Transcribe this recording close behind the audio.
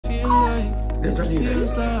There's nothing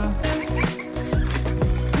feels like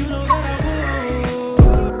you know that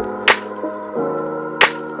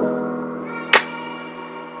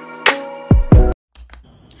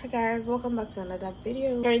Hi guys, welcome back to another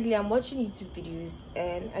video. Currently I'm watching YouTube videos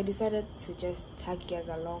and I decided to just tag you guys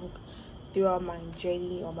along throughout my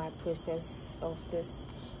journey or my process of this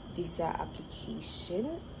visa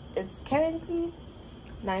application. It's currently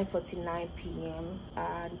 9:49 p.m.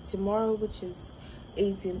 and tomorrow, which is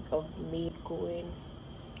 18th of May, going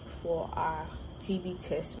for our TB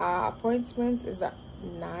test. Our appointment is at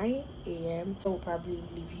 9 a.m. We'll probably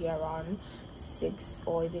leave here around 6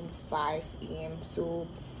 or even 5 a.m. so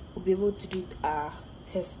we'll be able to do our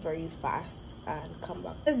test very fast and come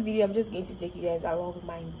back. This video I'm just going to take you guys along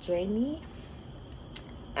my journey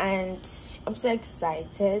and I'm so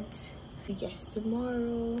excited. See you guys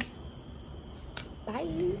tomorrow.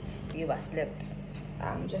 Bye. We overslept.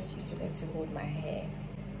 I'm just using it to hold my hair.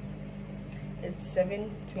 It's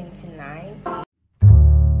 7:29.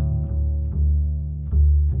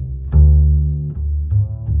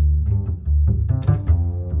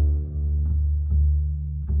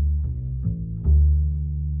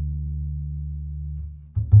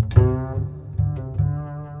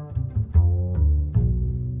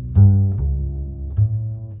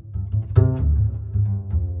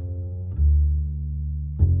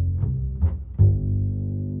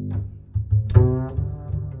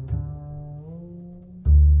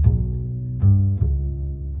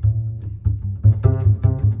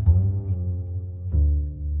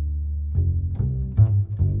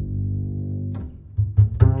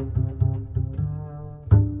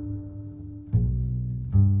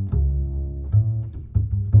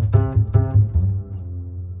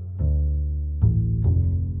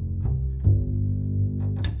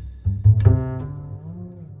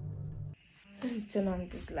 Turn on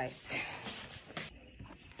this light.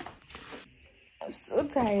 I'm so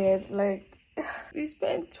tired. Like, we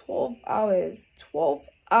spent 12 hours.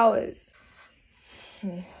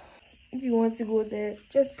 If you want to go there,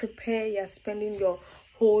 just prepare. You're spending your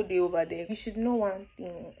whole day over there. You should know one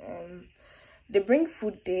thing. They bring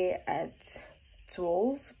food there at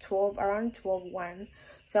 12 around 12:01.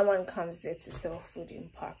 Someone comes there to sell food in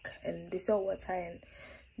park, and they sell water and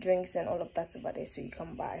drinks and all of that over there, so you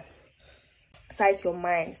can buy. Sight your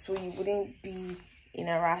mind so you wouldn't be in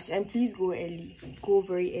a rush, and please go early, go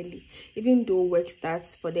very early. Even though work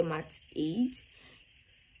starts for them at 8,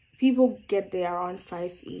 people get there around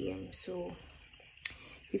 5 a.m. so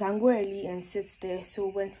you can go early and sit there, so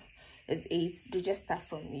when it's 8 they just start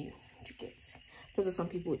from you. You get, that's what some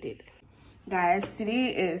people did. Guys, today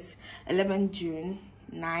is 11 June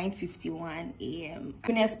 9:51 a.m. I've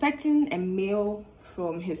been expecting a mail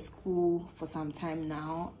from his school for some time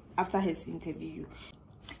now after his interview.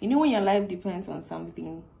 You know, when your life depends on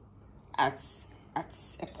something at a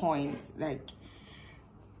point, like,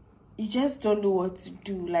 you just don't know what to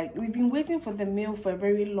do. Like, we've been waiting for the mail for a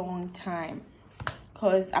very long time,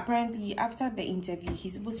 because apparently after the interview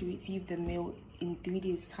he's supposed to receive the mail in 3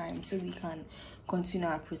 days time so we can continue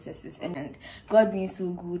our processes. And God being so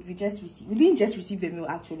good, we didn't just receive the mail.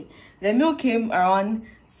 Actually, the mail came around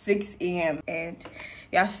 6 a.m. and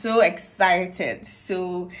we are so excited.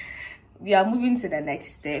 So we are moving to the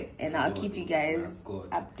next step, and I'll keep you guys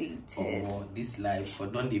updated. Oh, this life for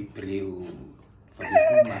don't they pray for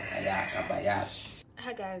the kabayash.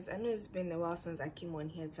 Hi guys, I know it's been a while since I came on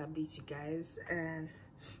here to update you guys, and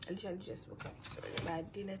I literally just woke up, sorry, but I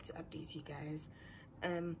did need to update you guys.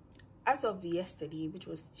 As of yesterday, which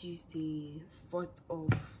was Tuesday, 4th of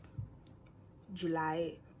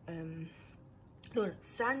July, no,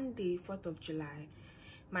 Sunday, 4th of July,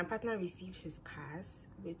 my partner received his CAS,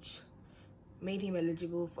 which made him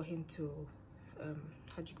eligible for him to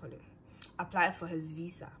apply for his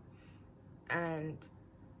visa. And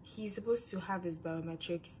he's supposed to have his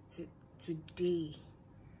biometrics today,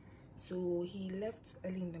 so he left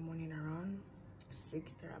early in the morning around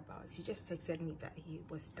 6 thereabouts. He just texted me that he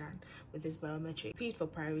was done with his biometric. Paid for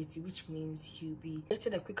priority, which means he'll be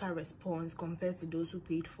getting a quicker response compared to those who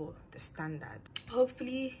paid for the standard.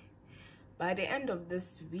 Hopefully by the end of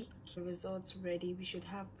this week, the results ready, we should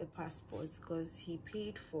have the passports, because he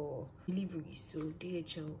paid for delivery, so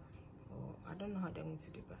DHL, or I don't know how they're going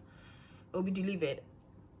to do that, it will be delivered,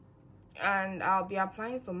 and I'll be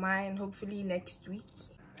applying for mine hopefully next week.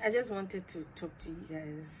 I just wanted to talk to you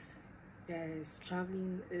guys.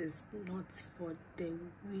 Traveling is not for the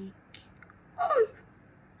weak. Oh,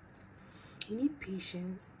 you need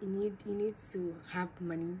patience, you need to have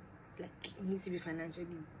money, like, you need to be financially,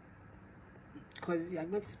 because you're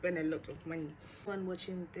going to spend a lot of money. Anyone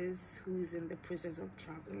watching this who is in the process of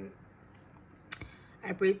traveling,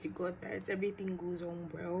 I pray to God that everything goes on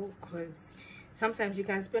well, because sometimes you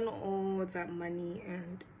can spend all that money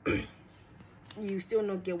and you still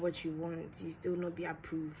not get what you want, you still not be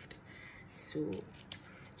approved. So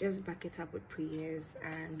just back it up with prayers,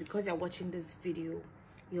 and because you're watching this video,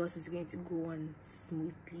 yours is going to go on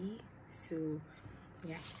smoothly. So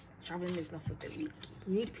yeah, traveling is not for the weak.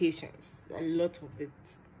 You need patience, a lot of it.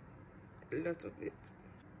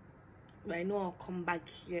 But I know I'll come back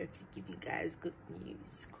here to give you guys good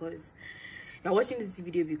news, because you're watching this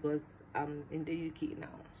video because I'm in the UK now.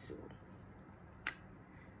 So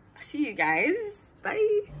I'll see you guys.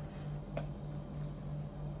 Bye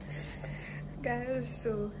guys.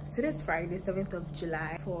 So today's Friday, 7th of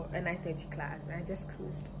July, for a 9:30 class.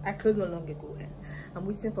 I closed not long ago, and I'm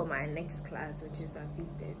waiting for my next class, which is at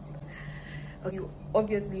 8:30. You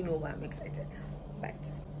obviously know why I'm excited, but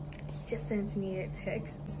he just sent me a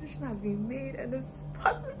text. Decision has been made and it's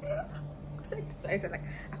positive. I'm so excited, like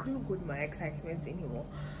I couldn't hold my excitement anymore.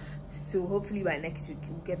 So hopefully by next week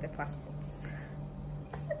we'll get the passports.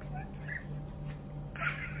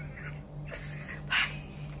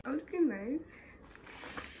 I'm looking nice,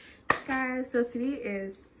 guys. So today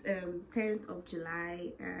is 10th of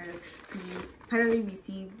July, and we finally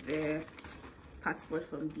received the passport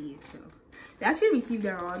from DHL. They actually received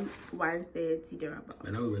around 1:30 thereabouts.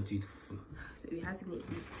 And now we went to eat fufu. So we had to go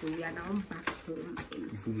eat. So we are now back home.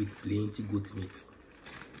 Fufu with plenty goat meat.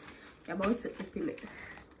 We're about to open it.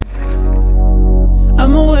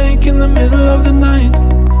 I'm awake in the middle of the night.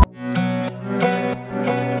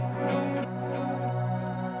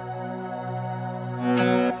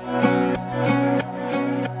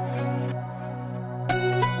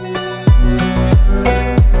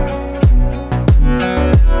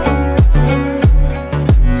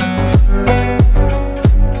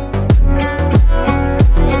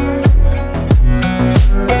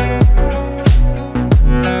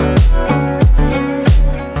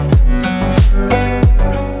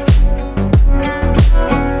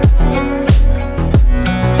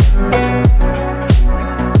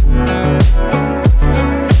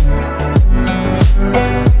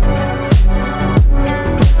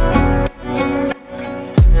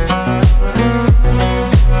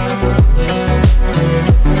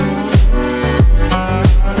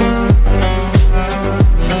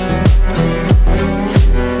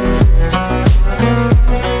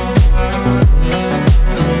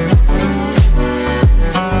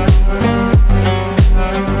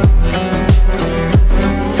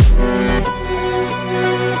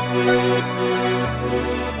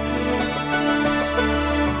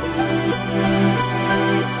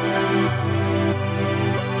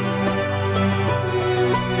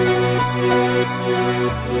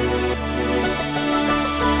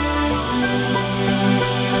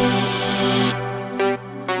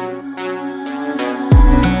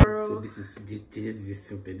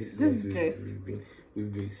 This is what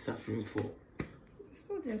we've been suffering for. It's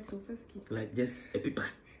not just Tofaski. Like just a paper.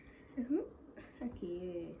 It's not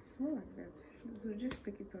okay, it's more like that. So just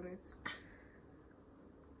stick it on it.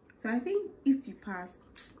 So I think if you pass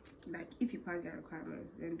your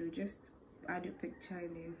requirements, then they'll just add your picture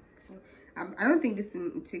in there. So, I don't think this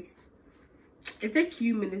thing takes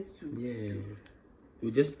few minutes to. Yeah,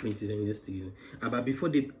 you just print it and just use it. But before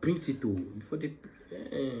they print it,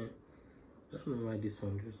 I don't know why this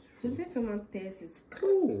one just. So if someone tests it,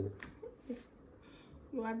 oh,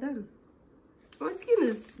 you are done. My skin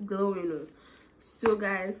is glowing. So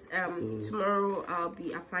guys, tomorrow I'll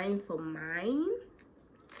be applying for mine.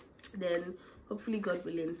 Then hopefully, God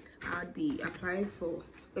willing, I'll be applying for.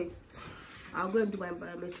 I'll go and do my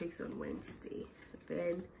biometrics on Wednesday.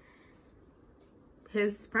 Then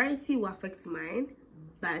his priority will affect mine,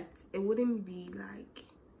 but it wouldn't be like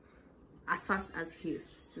as fast as his.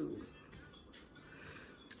 So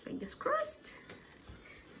fingers crossed.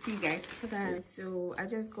 See you guys. So I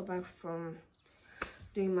just got back from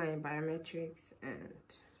doing my biometrics and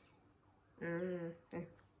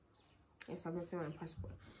submitting my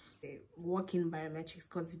passport. Walk-in biometrics,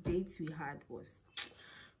 because the dates we had was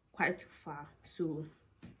quite too far. So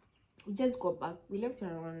we just got back. We left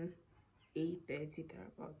around 8:30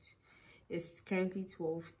 thereabouts. It's currently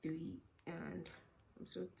 12:03 and I'm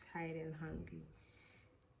so tired and hungry.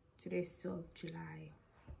 Today's 12th of July.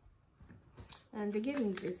 And they gave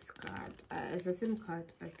me this card. It's a SIM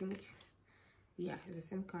card, I think. Yeah, it's a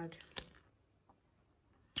SIM card.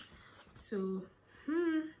 So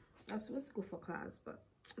I was supposed to go for class, but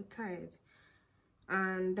I'm tired.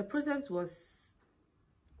 And the process was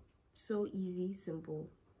so easy, simple.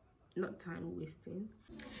 not time wasting,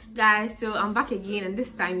 guys. So I'm back again, and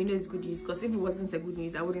this time, you know, it's good news, because if it wasn't a good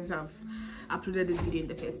news, I wouldn't have uploaded this video in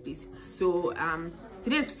the first place. So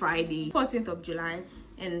today is Friday, 14th of July,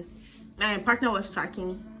 and my partner was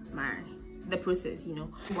tracking the process, you know,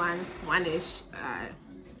 one-ish.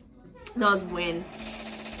 That was when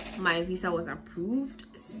my visa was approved.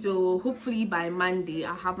 So hopefully by Monday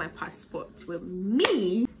I'll have my passport with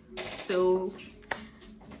me. So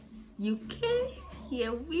UK,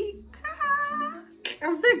 here we come.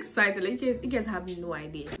 I'm so excited. Like, you guys have no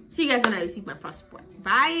idea. See you guys when I receive my passport.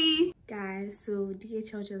 Bye guys. So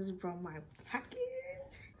DHL just brought my package.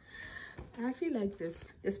 I actually like this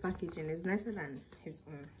packaging. It's nicer than his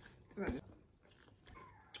own.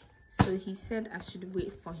 So he said I should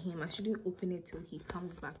wait for him. I shouldn't open it till he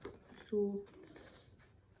comes back. So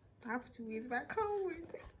I have to wait, but I can't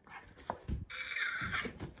wait.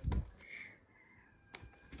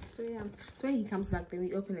 So yeah, so when he comes back, then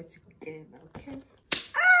we open it together, okay?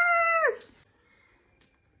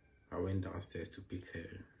 I went downstairs to pick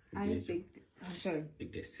her. I'm sorry.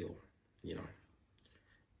 Pick the seal, you know.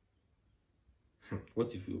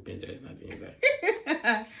 What if you open there is nothing inside?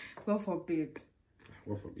 God forbid.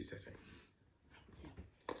 What forbid, I say?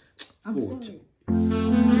 I'm sorry.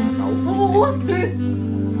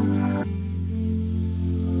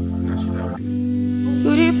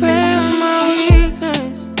 You depend on my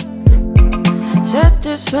weakness,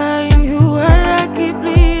 satisfying you when I keep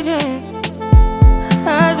bleeding. I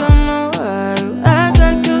don't know why you act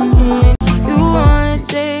like you mean. You wanna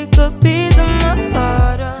take a piece of my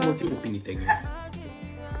heart. So what you open it again?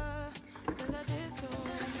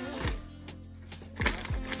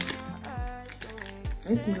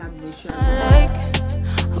 It's my I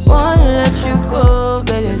wanna let you go,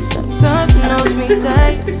 but it's like something else me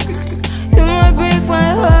tight. You might break my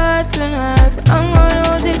heart tonight, but I'm gonna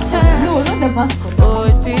hold it tight. No, not the passport. Oh,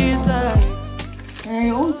 it feels like I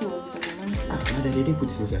also was They didn't put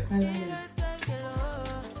it inside.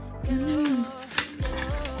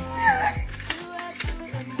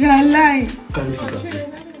 You're lying. Can you see that?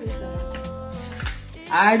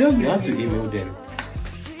 I don't You have to email them.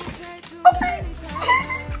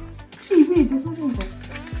 See, wait, there's nothing inside.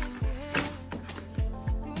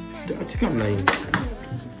 I think I'm lying.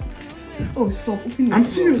 Oh, stop. Open it. I'm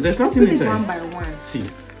serious. There's nothing Open it inside. one by one. See.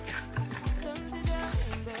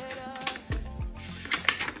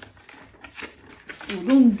 Oh,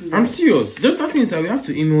 don't do that. I'm serious. There's nothing inside. We have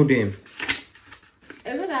to email them.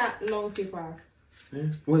 Is it that long paper? Yeah.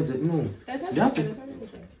 Where is it? No. There's They have to, nothing.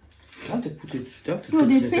 they have to put it. They have to No, put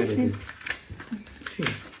they it inside paste the it. thing. See.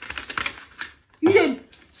 You should.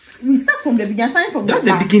 We start from the beginning. Starting from That's the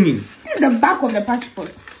the back. beginning. This is the back of the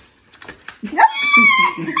passport. Let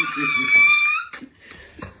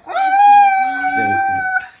me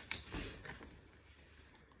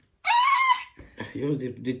see. Yours,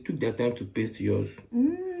 they took their time to paste yours.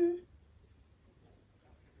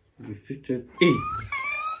 Restricted. Hey.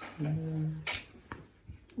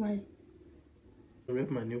 Why? I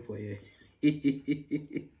wrote my name for here.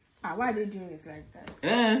 Why are they doing this like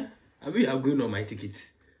that? I mean, I'm going on my ticket.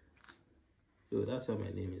 So that's why my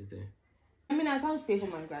name is there. I mean, I can't stay for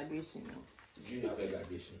my graduation now. You have a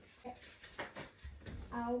graduation.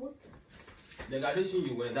 I would. The graduation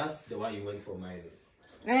you went, that's the one you went for mine.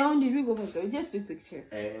 And did we go for? We just took pictures.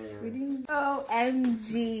 We didn't.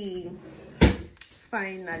 OMG.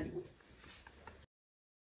 Finally.